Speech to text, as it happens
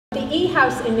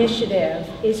E-House initiative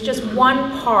is just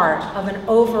one part of an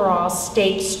overall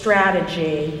state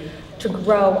strategy to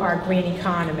grow our green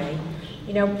economy.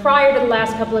 You know, prior to the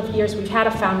last couple of years, we've had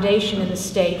a foundation in the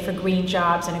state for green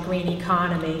jobs and a green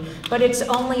economy, but it's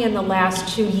only in the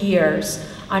last 2 years,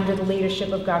 under the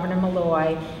leadership of Governor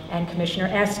Malloy and Commissioner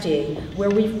Esty, where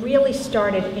we've really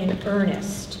started in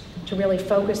earnest to really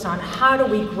focus on how do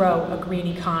we grow a green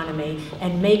economy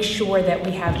and make sure that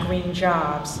we have green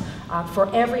jobs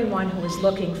for everyone who is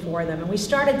looking for them. And we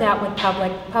started that with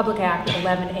Public Act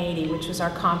 1180, which was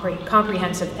our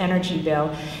comprehensive energy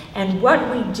bill. And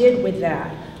what we did with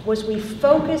that was we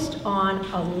focused on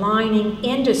aligning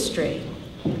industry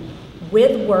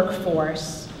with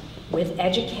workforce, with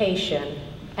education,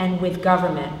 and with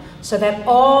government, so that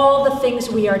all the things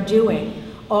we are doing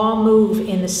all move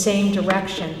in the same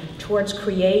direction towards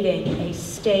creating a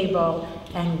stable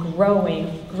and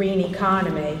growing green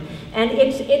economy. And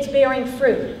it's bearing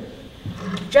fruit.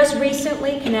 Just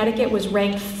recently, Connecticut was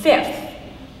ranked 5th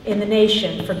in the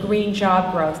nation for green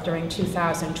job growth during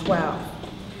 2012.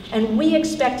 And we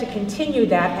expect to continue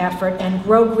that effort and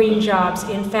grow green jobs.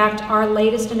 In fact, our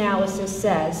latest analysis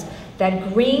says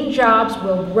that green jobs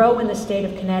will grow in the state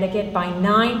of Connecticut by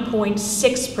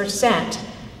 9.6%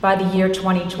 by the year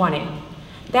 2020.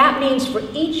 That means for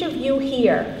each of you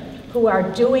here who are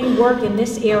doing work in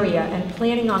this area and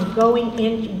planning on working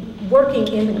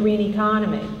in the green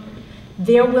economy,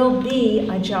 there will be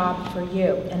a job for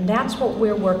you, and that's what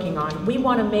we're working on. We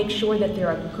want to make sure that there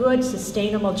are good,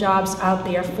 sustainable jobs out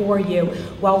there for you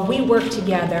while we work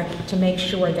together to make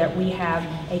sure that we have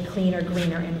a cleaner,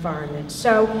 greener environment.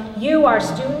 So you, our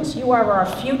students, you are our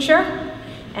future,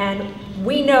 and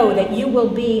we know that you will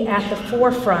be at the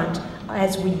forefront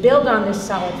as we build on this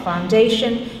solid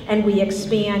foundation and we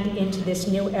expand into this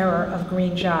new era of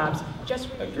green jobs.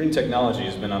 Green technology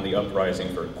has been on the uprising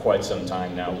for quite some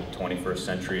time now, with 21st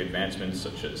century advancements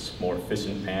such as more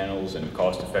efficient panels and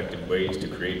cost-effective ways to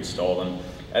create and install them.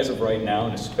 As of right now,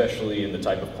 and especially in the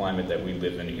type of climate that we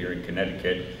live in here in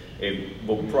Connecticut, it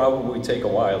will probably take a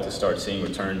while to start seeing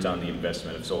returns on the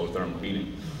investment of solar thermal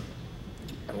heating.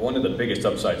 And one of the biggest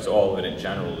upsides to all of it in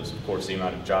general is, of course, the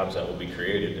amount of jobs that will be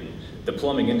created. And the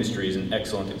plumbing industry is an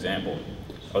excellent example.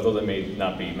 Although there may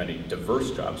not be many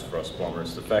diverse jobs for us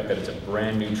plumbers, the fact that it's a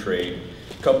brand new trade,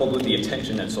 coupled with the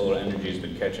attention that solar energy has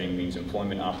been catching, means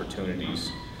employment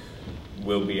opportunities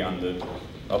will be on the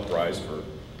uprise for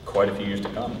quite a few years to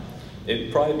come. It'd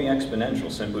probably be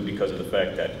exponential simply because of the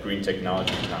fact that green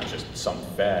technology is not just some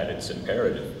fad, it's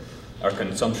imperative. Our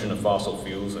consumption of fossil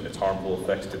fuels and its harmful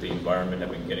effects to the environment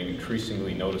have been getting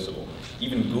increasingly noticeable.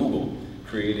 Even Google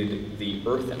created the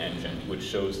Earth Engine, which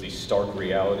shows the stark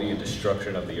reality and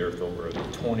destruction of the Earth over a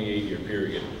 28-year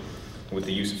period with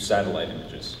the use of satellite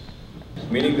images.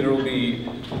 Meaning there will be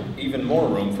even more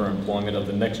room for employment of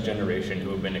the next generation who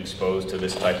have been exposed to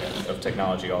this type of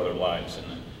technology all their lives.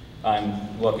 And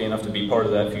I'm lucky enough to be part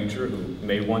of that future who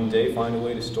may one day find a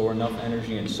way to store enough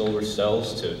energy in solar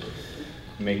cells to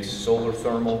make solar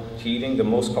thermal heating the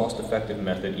most cost-effective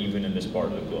method even in this part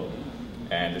of the globe.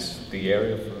 And this is the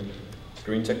area for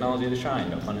green technology to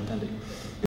shine, no pun intended.